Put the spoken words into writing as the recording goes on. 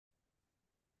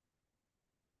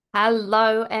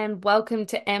Hello and welcome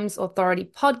to M's Authority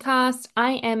Podcast.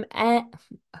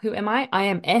 Who am I? I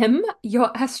am M, your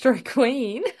Astro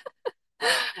Queen,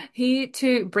 here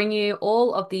to bring you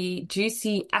all of the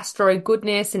juicy astro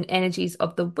goodness and energies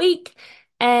of the week.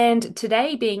 And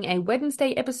today, being a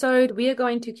Wednesday episode, we are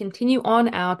going to continue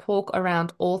on our talk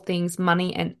around all things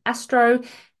money and astro.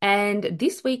 And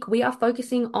this week, we are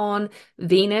focusing on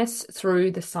Venus through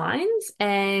the signs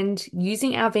and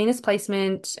using our Venus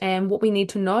placement and what we need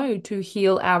to know to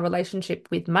heal our relationship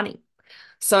with money.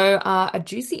 So, a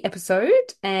juicy episode.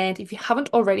 And if you haven't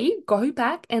already, go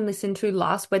back and listen to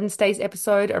last Wednesday's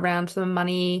episode around the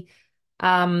money,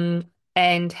 um,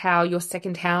 and how your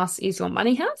second house is your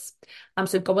money house.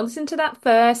 So go and listen to that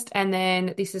first. And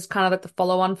then this is kind of like the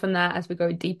follow on from that as we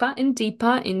go deeper and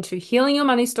deeper into healing your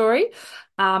money story.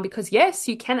 Because yes,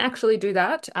 you can actually do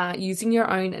that, using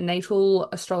your own natal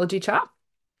astrology chart,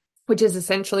 which is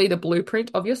essentially the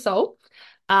blueprint of your soul.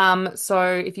 So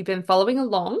if you've been following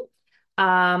along,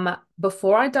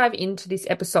 before I dive into this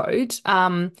episode,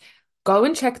 go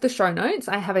and check the show notes.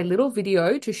 I have a little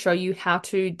video to show you how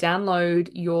to download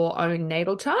your own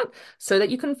natal chart so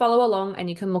that you can follow along and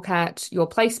you can look at your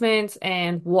placements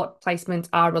and what placements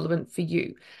are relevant for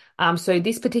you. So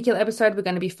this particular episode, we're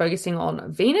going to be focusing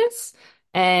on Venus.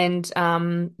 And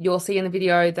you'll see in the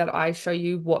video that I show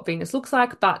you what Venus looks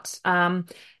like. But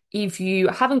if you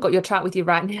haven't got your chart with you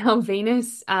right now,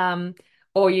 Venus,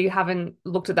 or you haven't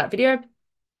looked at that video,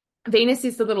 Venus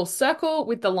is the little circle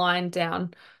with the line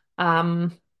down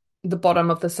the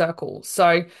bottom of the circle.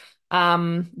 So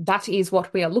that is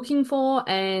what we are looking for.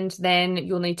 And then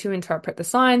you'll need to interpret the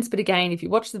signs. But again, if you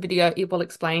watch the video, it will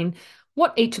explain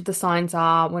what each of the signs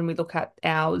are when we look at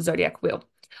our zodiac wheel.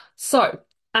 So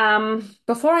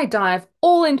before I dive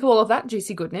all into all of that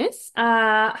juicy goodness,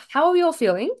 how are we all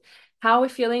feeling? How are we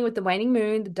feeling with the waning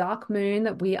moon, the dark moon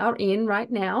that we are in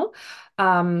right now?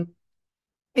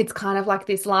 It's kind of like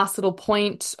this last little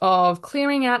point of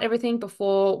clearing out everything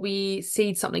before we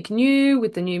seed something new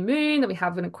with the new moon that we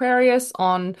have in Aquarius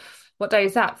on, what day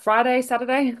is that? Friday,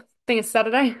 Saturday? I think it's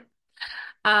Saturday.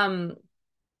 Um,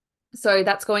 so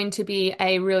that's going to be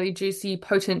a really juicy,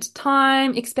 potent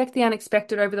time. Expect the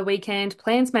unexpected over the weekend.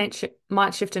 Plans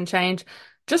might shift and change.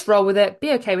 Just roll with it.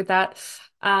 Be okay with that.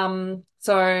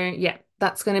 So yeah,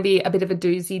 that's going to be a bit of a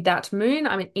doozy, that moon.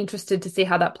 I'm interested to see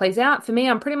how that plays out. For me,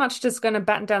 I'm pretty much just going to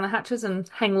batten down the hatches and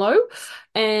hang low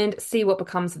and see what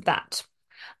becomes of that.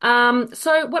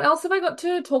 So what else have I got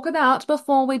to talk about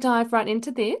before we dive right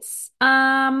into this?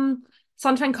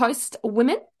 Sunshine Coast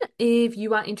women, if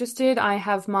you are interested, I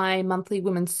have my monthly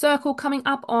women's circle coming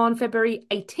up on February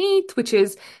 18th, which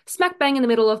is smack bang in the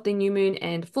middle of the new moon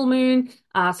and full moon.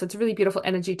 So it's a really beautiful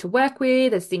energy to work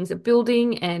with as things are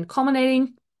building and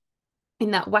culminating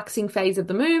in that waxing phase of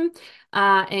the moon.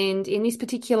 And in this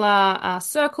particular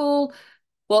circle,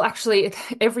 well, actually,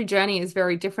 every journey is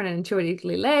very different and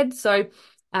intuitively led. So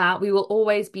we will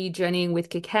always be journeying with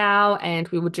cacao and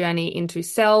we will journey into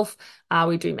self.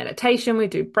 We do meditation, we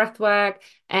do breath work,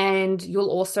 and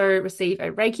you'll also receive a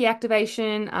Reiki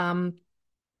activation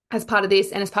as part of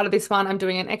this. And as part of this one, I'm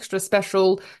doing an extra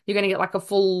special. You're going to get like a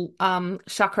full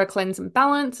chakra cleanse and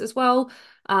balance as well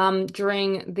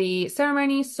during the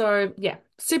ceremony. So yeah,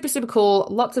 super, super cool.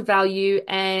 Lots of value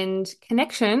and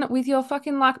connection with your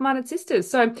fucking like-minded sisters.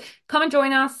 So come and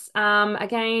join us.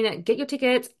 Again, get your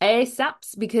tickets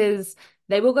ASAPs because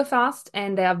they will go fast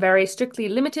and they are very strictly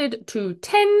limited to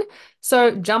 10.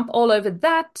 So jump all over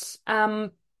that.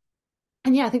 And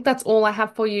yeah, I think that's all I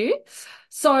have for you.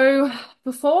 So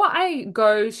before I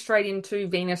go straight into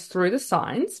Venus through the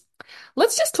signs,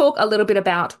 let's just talk a little bit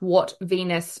about what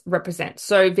Venus represents.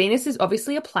 So Venus is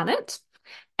obviously a planet,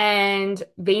 and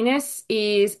Venus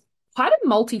is quite a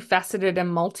multifaceted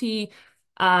and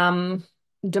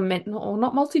or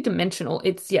not multi-dimensional.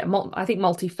 It's I think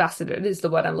multifaceted is the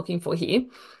word I'm looking for here.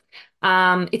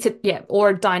 It's or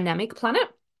a dynamic planet.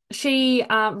 She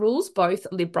rules both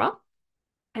Libra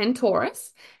and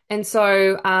Taurus. And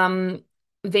so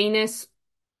Venus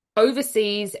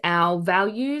oversees our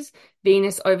values,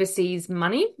 Venus oversees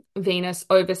money, Venus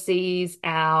oversees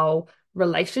our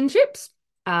relationships,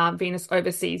 Venus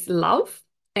oversees love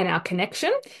and our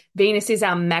connection. Venus is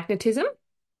our magnetism.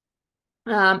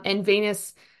 And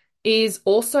Venus is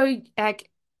also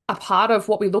like a part of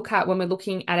what we look at when we're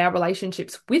looking at our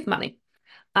relationships with money.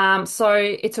 So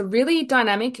it's a really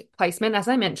dynamic placement, as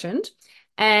I mentioned,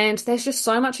 and there's just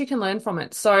so much you can learn from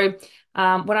it. So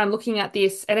when I'm looking at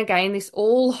this, and again, this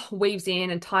all weaves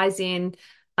in and ties in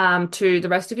to the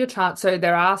rest of your chart. So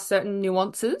there are certain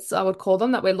nuances, I would call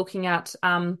them, that we're looking at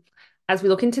as we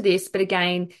look into this. But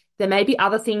again, there may be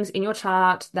other things in your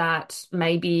chart that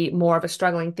may be more of a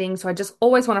struggling thing. So I just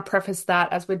always want to preface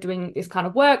that as we're doing this kind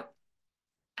of work,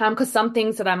 because some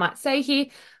things that I might say here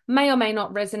may or may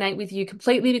not resonate with you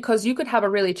completely because you could have a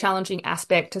really challenging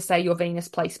aspect to, say, your Venus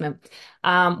placement.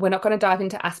 We're not going to dive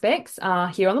into aspects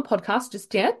here on the podcast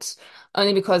just yet,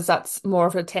 only because that's more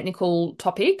of a technical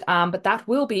topic, but that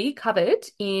will be covered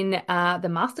in the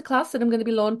masterclass that I'm going to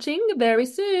be launching very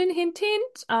soon. Hint,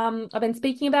 hint. I've been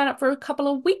speaking about it for a couple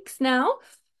of weeks now.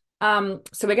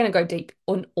 So we're going to go deep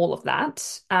on all of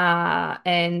that.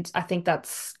 And I think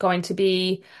that's going to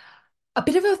be a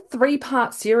bit of a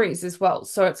three-part series as well.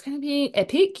 So it's going to be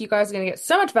epic. You guys are going to get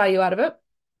so much value out of it.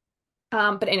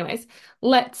 But anyways,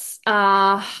 let's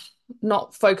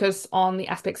not focus on the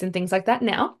aspects and things like that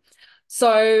now.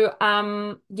 So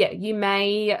yeah, you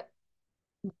may,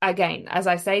 again, as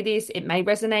I say this, it may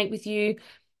resonate with you.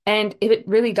 And if it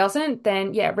really doesn't,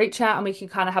 then yeah, reach out and we can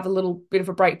kind of have a little bit of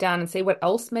a breakdown and see what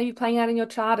else may be playing out in your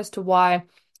chart as to why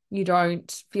you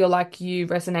don't feel like you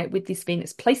resonate with this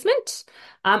Venus placement.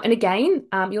 And again,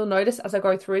 you'll notice as I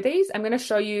go through these, I'm going to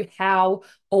show you how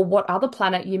or what other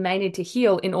planet you may need to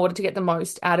heal in order to get the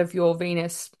most out of your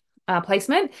Venus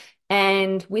placement.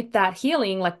 And with that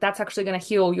healing, like that's actually going to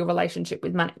heal your relationship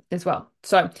with money as well.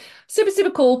 So super,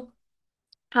 super cool.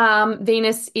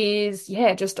 Venus is,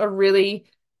 yeah, just a really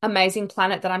amazing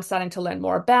planet that I'm starting to learn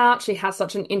more about. She has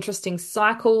such an interesting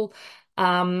cycle.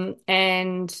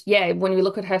 And yeah, when we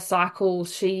look at her cycle,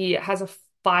 she has a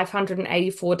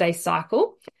 584-day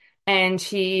cycle and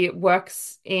she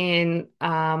works in,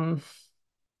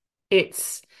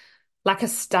 it's like a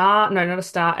star, no, not a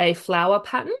star, a flower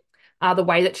pattern, the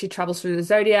way that she travels through the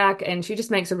zodiac. And she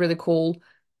just makes a really cool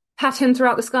pattern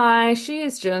throughout the sky. She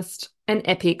is just an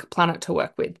epic planet to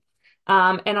work with.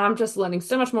 And I'm just learning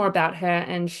so much more about her,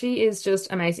 and she is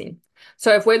just amazing.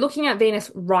 So if we're looking at Venus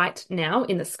right now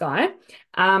in the sky,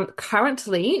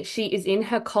 currently she is in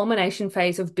her culmination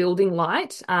phase of building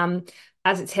light,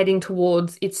 as it's heading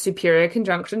towards its superior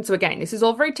conjunction. So again, this is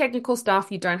all very technical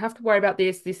stuff. You don't have to worry about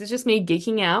this. This is just me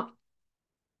geeking out.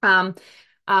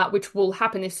 Which will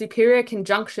happen. This superior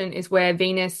conjunction is where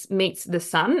Venus meets the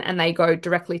sun and they go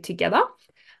directly together.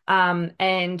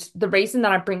 And the reason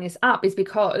that I bring this up is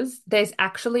because there's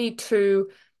actually two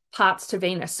parts to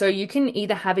Venus. So you can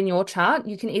either have in your chart,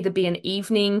 you can either be an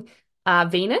evening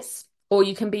Venus or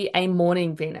you can be a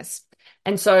morning Venus.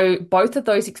 And so both of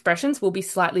those expressions will be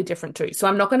slightly different too. So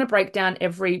I'm not going to break down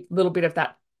every little bit of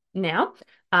that now.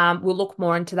 We'll look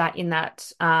more into that in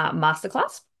that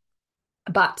masterclass.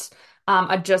 But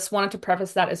I just wanted to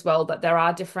preface that as well, that there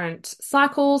are different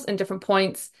cycles and different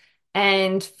points.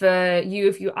 And for you,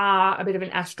 if you are a bit of an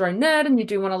astro nerd and you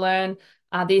do want to learn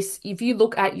this, if you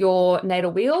look at your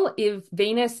natal wheel, if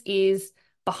Venus is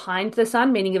behind the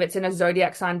sun, meaning if it's in a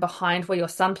zodiac sign behind where your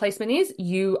sun placement is,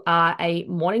 you are a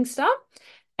morning star.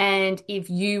 And if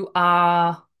you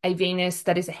are a Venus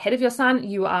that is ahead of your sun,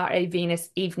 you are a Venus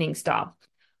evening star.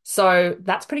 So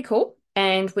that's pretty cool.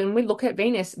 And when we look at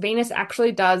Venus, Venus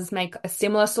actually does make a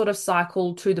similar sort of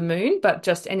cycle to the moon, but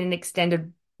just in an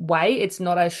extended way. It's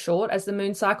not as short as the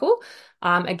moon cycle.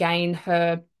 Again,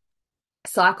 her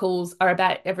cycles are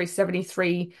about every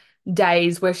 73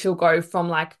 days where she'll go from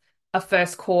like a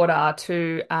first quarter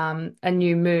to a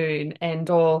new moon and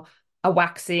or a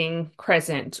waxing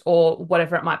crescent or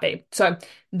whatever it might be. So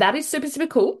that is super, super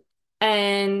cool.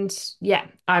 And yeah,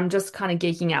 I'm just kind of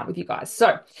geeking out with you guys.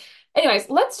 So anyways,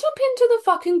 let's jump into the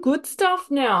fucking good stuff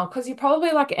now, because you're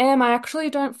probably like, I actually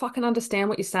don't fucking understand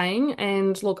what you're saying.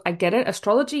 And look, I get it.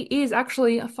 Astrology is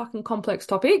actually a fucking complex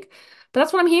topic, but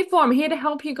that's what I'm here for. I'm here to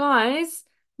help you guys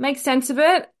make sense of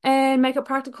it and make it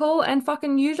practical and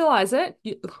fucking utilize it.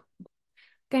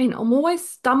 Again, I'm always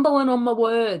stumbling on my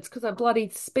words because I bloody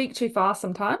speak too fast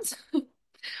sometimes, but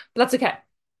that's okay.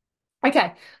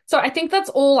 Okay, so I think that's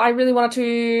all. I really wanted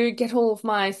to get all of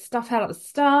my stuff out at the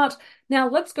start. Now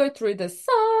let's go through the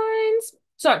signs.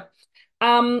 So,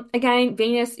 again,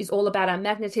 Venus is all about our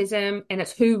magnetism and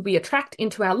it's who we attract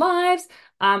into our lives.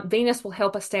 Venus will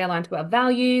help us stay aligned to our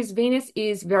values. Venus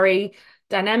is very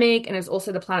dynamic and is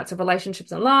also the planets of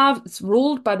relationships and love. It's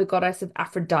ruled by the goddess of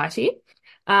Aphrodite.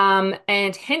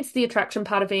 And hence the attraction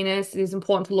part of Venus is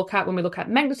important to look at when we look at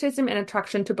magnetism and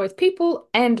attraction to both people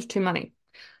and to money.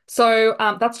 So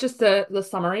that's just the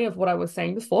summary of what I was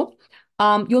saying before.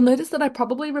 You'll notice that I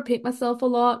probably repeat myself a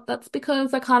lot. That's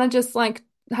because I kind of just like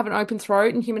have an open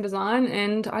throat in human design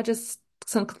and I just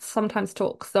sometimes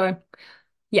talk. So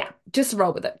yeah, just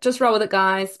roll with it. Just roll with it,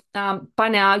 guys. By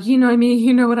now, you know me,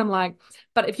 you know what I'm like.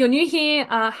 But if you're new here,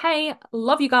 hey,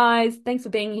 love you guys. Thanks for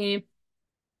being here.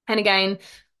 And again,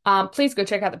 Please go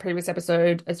check out the previous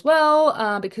episode as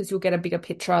well, because you'll get a bigger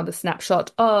picture, the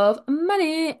snapshot of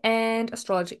money and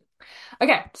astrology.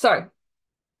 Okay, so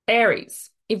Aries.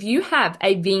 If you have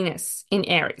a Venus in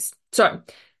Aries, so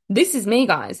this is me,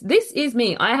 guys. This is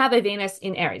me. I have a Venus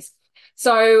in Aries.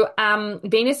 So,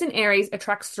 Venus in Aries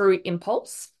attracts through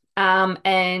impulse,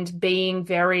 and being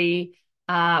very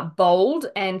bold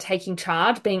and taking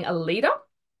charge, being a leader.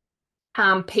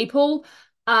 People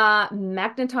are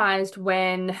magnetized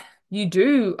when you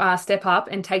do step up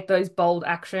and take those bold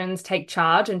actions, take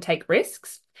charge, and take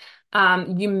risks.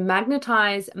 You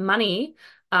magnetize money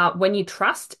when you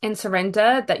trust and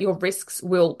surrender that your risks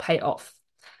will pay off.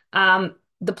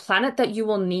 The planet that you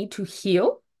will need to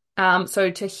heal,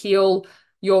 so to heal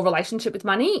your relationship with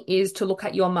money, is to look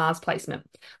at your Mars placement.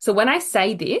 So when I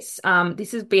say this,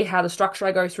 this is be how the structure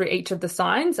I go through each of the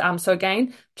signs. So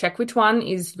again, check which one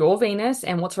is your Venus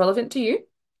and what's relevant to you.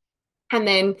 And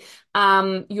then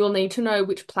you'll need to know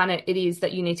which planet it is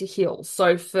that you need to heal.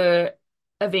 So for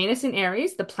a Venus in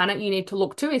Aries, the planet you need to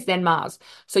look to is then Mars.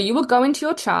 So you will go into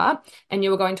your chart and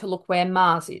you are going to look where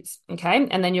Mars is, okay?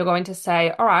 And then you're going to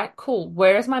say, all right, cool,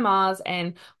 where is my Mars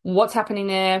and what's happening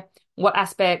there? What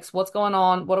aspects? What's going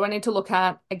on? What do I need to look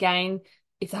at? Again,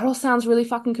 if that all sounds really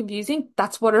fucking confusing,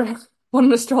 that's what what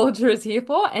an astrologer is here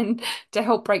for, and to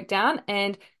help break down.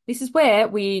 And this is where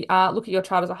we look at your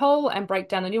chart as a whole and break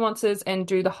down the nuances and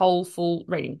do the whole full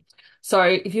reading. So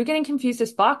if you're getting confused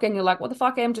as fuck and you're like, what the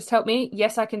fuck, Em, just help me.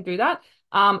 Yes, I can do that.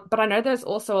 But I know there's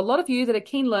also a lot of you that are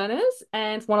keen learners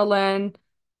and want to learn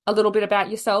a little bit about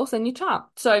yourselves and your chart.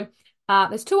 So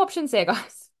there's two options there,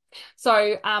 guys.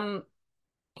 So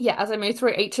yeah, as I move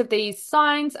through each of these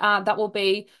signs, that will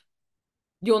be,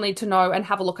 you'll need to know and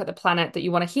have a look at the planet that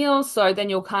you want to heal. So then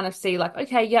you'll kind of see like,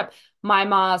 okay, yep, my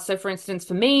Mars. So for instance,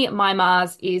 for me, my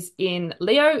Mars is in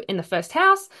Leo in the first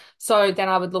house. So then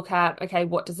I would look at, okay,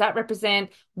 what does that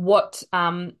represent? What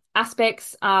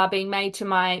aspects are being made to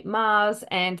my Mars?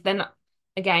 And then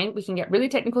again, we can get really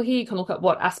technical here. You can look at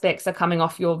what aspects are coming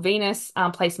off your Venus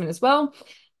placement as well.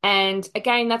 And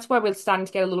again, that's where we're starting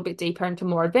to get a little bit deeper into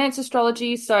more advanced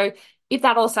astrology. So if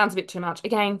that all sounds a bit too much,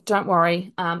 again, don't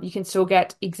worry. You can still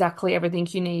get exactly everything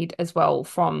you need as well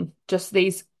from just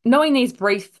knowing these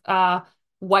brief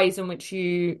ways in which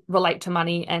you relate to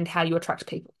money and how you attract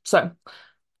people. So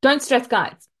don't stress,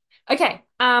 guys. Okay,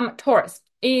 Taurus.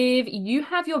 If you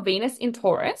have your Venus in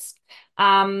Taurus,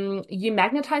 you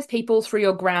magnetize people through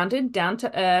your grounded, down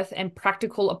to earth, and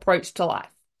practical approach to life.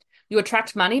 You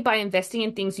attract money by investing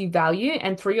in things you value,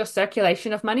 and through your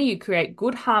circulation of money, you create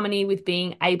good harmony with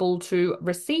being able to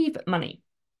receive money.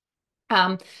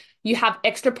 You have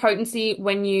extra potency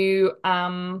when you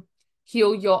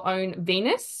heal your own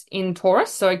Venus in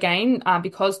Taurus. So again,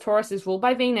 because Taurus is ruled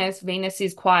by Venus, Venus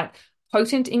is quite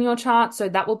potent in your chart. So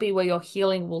that will be where your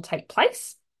healing will take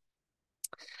place.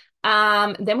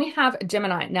 Then we have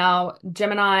Gemini. Now,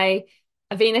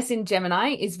 Venus in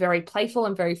Gemini is very playful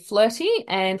and very flirty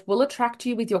and will attract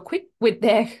you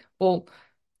well,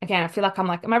 again, I feel like I'm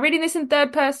like, am I reading this in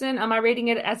third person? Am I reading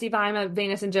it as if I'm a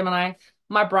Venus in Gemini?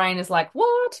 My brain is like,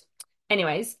 what?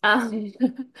 Anyways, a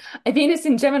Venus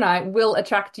in Gemini will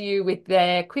attract you with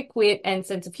their quick wit and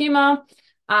sense of humor.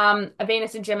 A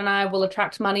Venus in Gemini will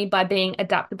attract money by being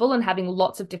adaptable and having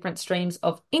lots of different streams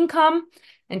of income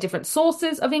and different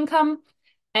sources of income.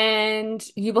 And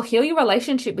you will heal your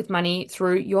relationship with money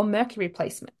through your Mercury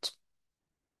placement.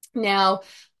 Now,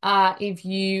 if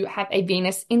you have a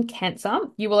Venus in Cancer,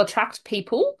 you will attract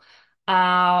people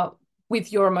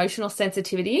with your emotional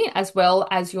sensitivity as well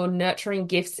as your nurturing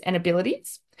gifts and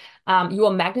abilities. You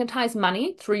will magnetize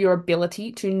money through your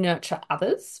ability to nurture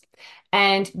others.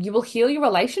 And you will heal your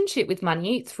relationship with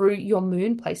money through your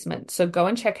moon placement. So go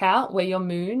and check out where your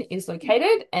moon is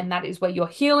located, and that is where your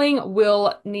healing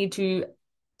will need to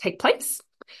take place.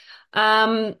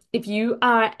 If you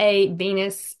are a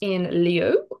Venus in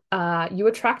Leo, you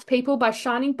attract people by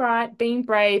shining bright, being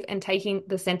brave, and taking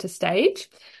the center stage.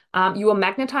 You will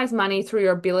magnetize money through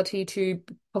your ability to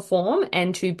perform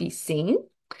and to be seen.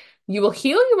 You will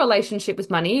heal your relationship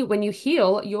with money when you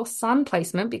heal your sun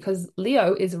placement, because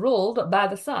Leo is ruled by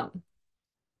the sun.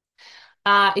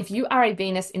 If you are a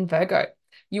Venus in Virgo,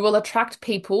 you will attract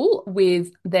people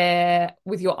with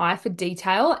your eye for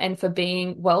detail and for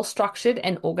being well structured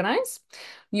and organized.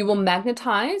 You will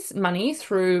magnetize money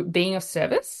through being of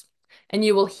service, and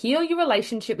you will heal your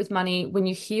relationship with money when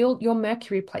you heal your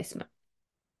Mercury placement.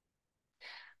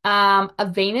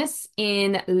 A Venus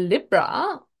in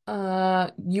Libra,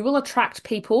 you will attract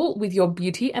people with your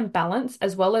beauty and balance,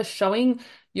 as well as showing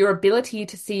your ability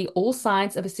to see all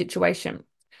sides of a situation.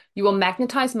 You will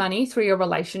magnetize money through your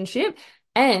relationship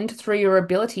and through your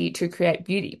ability to create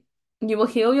beauty. You will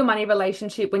heal your money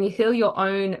relationship when you heal your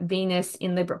own Venus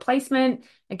in Libra placement.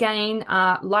 Again,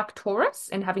 like Taurus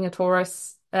and having a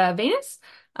Taurus Venus,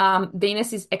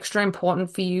 Venus is extra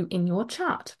important for you in your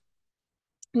chart.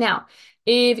 Now,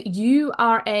 if you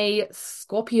are a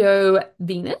Scorpio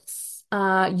Venus,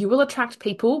 you will attract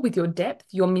people with your depth,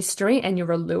 your mystery, and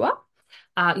your allure.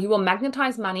 You will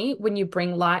magnetize money when you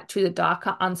bring light to the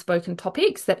darker, unspoken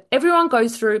topics that everyone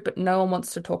goes through, but no one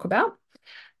wants to talk about.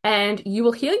 And you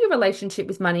will heal your relationship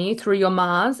with money through your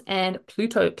Mars and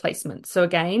Pluto placement. So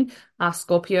again,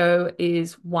 Scorpio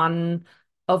is one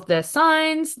of the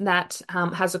signs that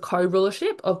has a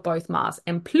co-rulership of both Mars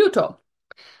and Pluto.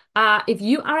 If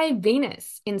you are a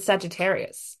Venus in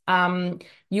Sagittarius,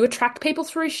 you attract people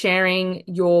through sharing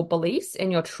your beliefs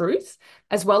and your truth,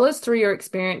 as well as through your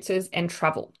experiences and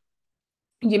travel.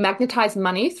 You magnetize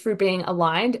money through being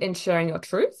aligned and sharing your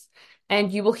truth,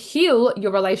 and you will heal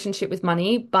your relationship with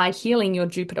money by healing your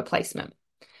Jupiter placement.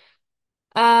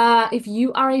 If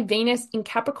you are a Venus in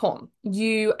Capricorn,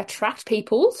 you attract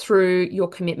people through your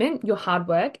commitment, your hard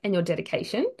work, and your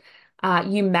dedication.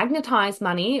 You magnetize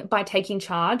money by taking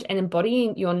charge and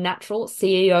embodying your natural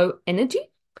CEO energy.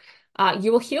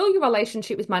 You will heal your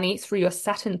relationship with money through your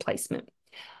Saturn placement.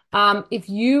 If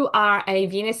you are a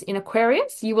Venus in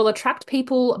Aquarius, you will attract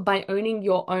people by owning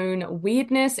your own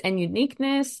weirdness and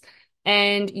uniqueness,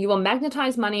 and you will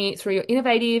magnetize money through your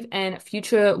innovative and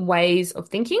future ways of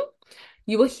thinking.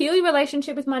 You will heal your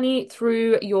relationship with money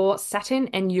through your Saturn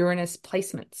and Uranus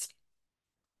placements.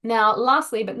 Now,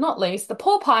 lastly but not least, the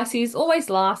poor Pisces always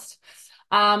last.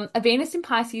 A Venus in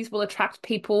Pisces will attract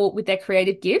people with their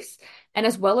creative gifts and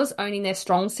as well as owning their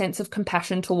strong sense of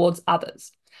compassion towards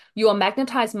others. You will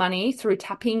magnetize money through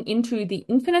tapping into the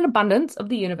infinite abundance of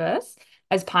the universe,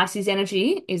 as Pisces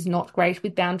energy is not great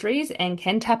with boundaries and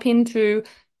can tap into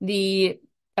the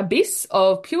abyss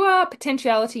of pure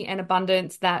potentiality and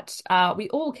abundance that we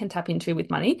all can tap into with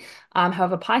money.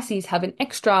 However, Pisces have an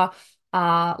extra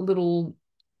little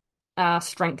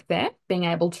strength there, being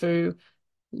able to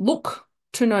look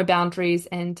to no boundaries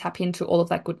and tap into all of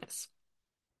that goodness.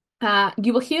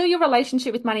 You will heal your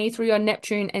relationship with money through your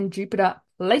Neptune and Jupiter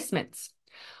placements.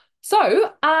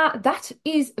 So that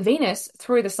is Venus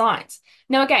through the signs.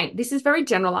 Now, again, this is very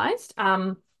generalized.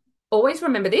 Always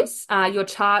remember this. Your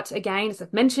chart, again, as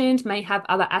I've mentioned, may have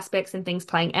other aspects and things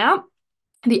playing out.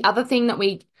 The other thing that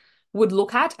we would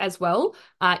look at as well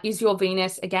is your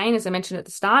Venus, again, as I mentioned at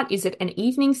the start, is it an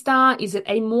evening star? Is it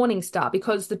a morning star?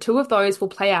 Because the two of those will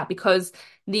play out, because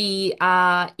the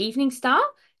evening star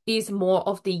is more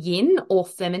of the yin or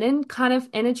feminine kind of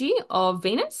energy of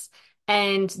Venus,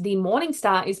 and the morning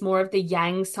star is more of the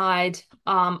yang side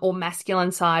or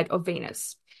masculine side of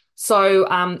Venus. So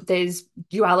there's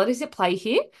dualities at play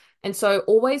here. And so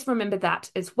always remember that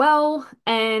as well.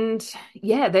 And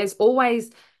yeah, there's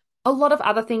always a lot of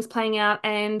other things playing out.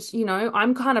 And, you know,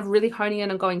 I'm kind of really honing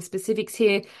in and going specifics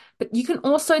here, but you can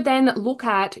also then look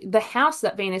at the house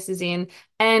that Venus is in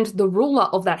and the ruler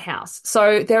of that house.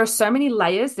 So there are so many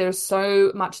layers. There's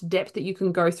so much depth that you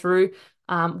can go through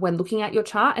when looking at your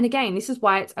chart. And again, this is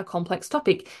why it's a complex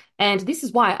topic. And this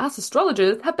is why us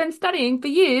astrologers have been studying for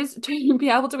years to be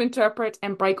able to interpret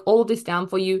and break all of this down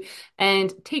for you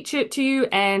and teach it to you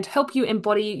and help you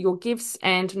embody your gifts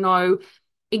and know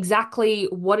exactly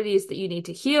what it is that you need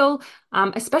to heal,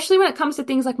 especially when it comes to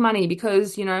things like money,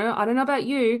 because, you know, I don't know about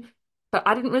you, but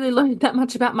I didn't really learn that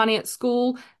much about money at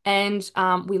school. And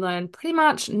we learned pretty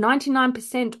much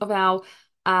 99% of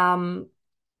our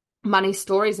money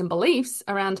stories and beliefs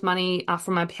around money are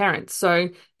from my parents. So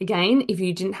again, if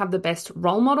you didn't have the best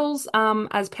role models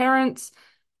as parents,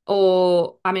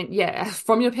 or I mean, yeah,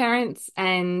 from your parents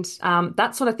and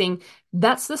that sort of thing,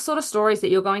 that's the sort of stories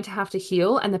that you're going to have to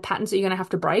heal and the patterns that you're going to have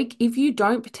to break if you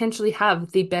don't potentially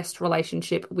have the best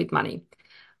relationship with money.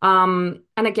 And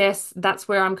I guess that's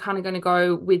where I'm kind of going to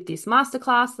go with this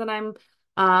masterclass that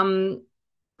I'm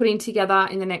putting together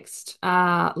in the next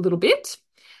little bit.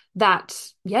 That,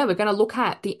 yeah, we're going to look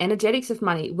at the energetics of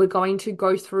money. We're going to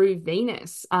go through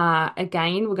Venus.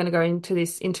 Again, we're going to go into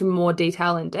this into more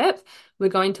detail and depth. We're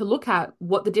going to look at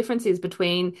what the difference is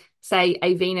between, say,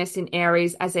 a Venus in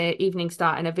Aries as an evening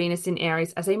star and a Venus in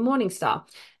Aries as a morning star.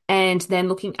 And then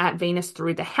looking at Venus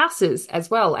through the houses as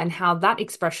well and how that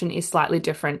expression is slightly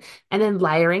different. And then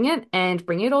layering it and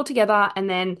bringing it all together. And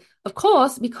then, of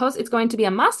course, because it's going to be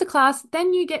a masterclass,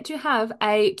 then you get to have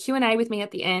a Q&A with me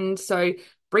at the end. So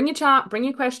bring your chart, bring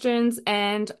your questions,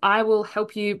 and I will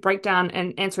help you break down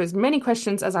and answer as many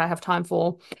questions as I have time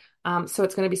for. So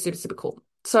it's going to be super, super cool.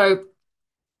 So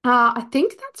I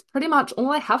think that's pretty much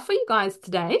all I have for you guys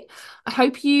today. I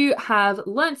hope you have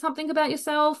learned something about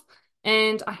yourself,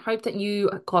 and I hope that you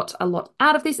got a lot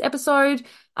out of this episode.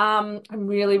 I'm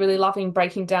really, really loving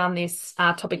breaking down this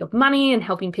topic of money and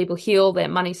helping people heal their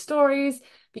money stories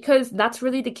because that's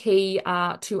really the key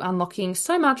to unlocking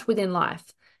so much within life.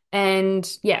 And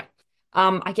yeah,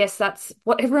 I guess that's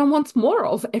what everyone wants more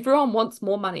of. Everyone wants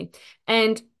more money.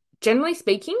 And generally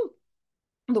speaking,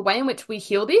 the way in which we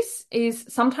heal this is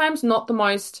sometimes not the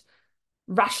most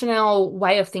rational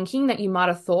way of thinking that you might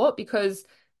have thought because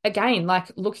again,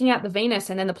 like looking at the Venus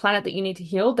and then the planet that you need to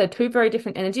heal, they're two very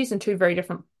different energies and two very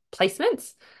different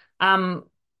placements. Um,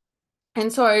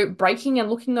 and so breaking and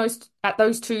looking those at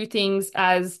those two things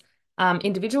as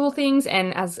individual things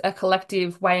and as a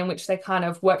collective way in which they kind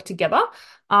of work together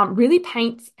really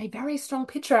paints a very strong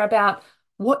picture about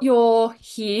what you're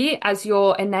here as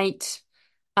your innate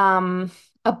um,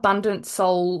 abundant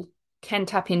soul can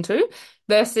tap into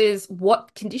versus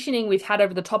what conditioning we've had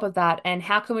over the top of that and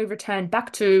how can we return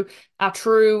back to our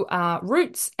true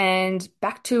roots and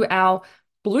back to our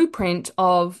blueprint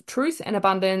of truth and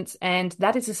abundance. And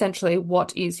that is essentially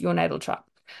what is your natal chart.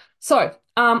 So,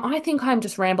 I think I'm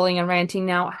just rambling and ranting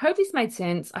now. I hope this made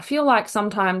sense. I feel like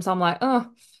sometimes I'm like, oh,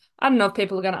 I don't know if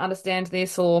people are going to understand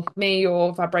this or me,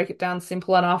 or if I break it down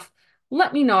simple enough.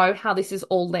 Let me know how this is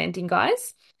all landing,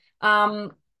 guys.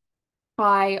 Um,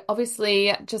 I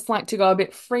obviously just like to go a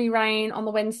bit free reign on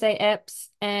the Wednesday eps,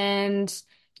 and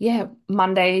yeah,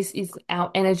 Mondays is our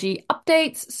energy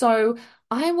updates. So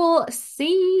I will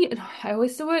see. I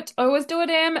always do it. I always do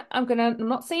it, Em. I'm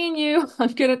not seeing you.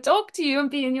 I'm gonna talk to you and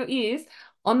be in your ears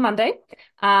on Monday,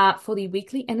 for the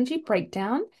weekly energy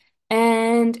breakdown.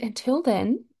 And until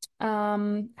then,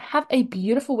 have a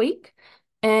beautiful week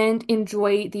and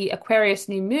enjoy the Aquarius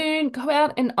new moon. Go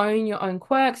out and own your own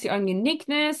quirks, your own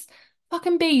uniqueness.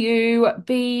 Fucking be you,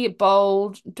 be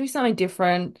bold, do something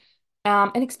different,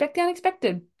 and expect the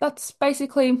unexpected. That's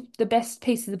basically the best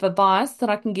pieces of advice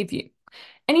that I can give you.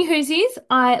 Any whoosies,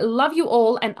 I love you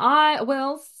all, and I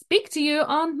will speak to you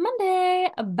on Monday.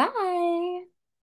 Bye.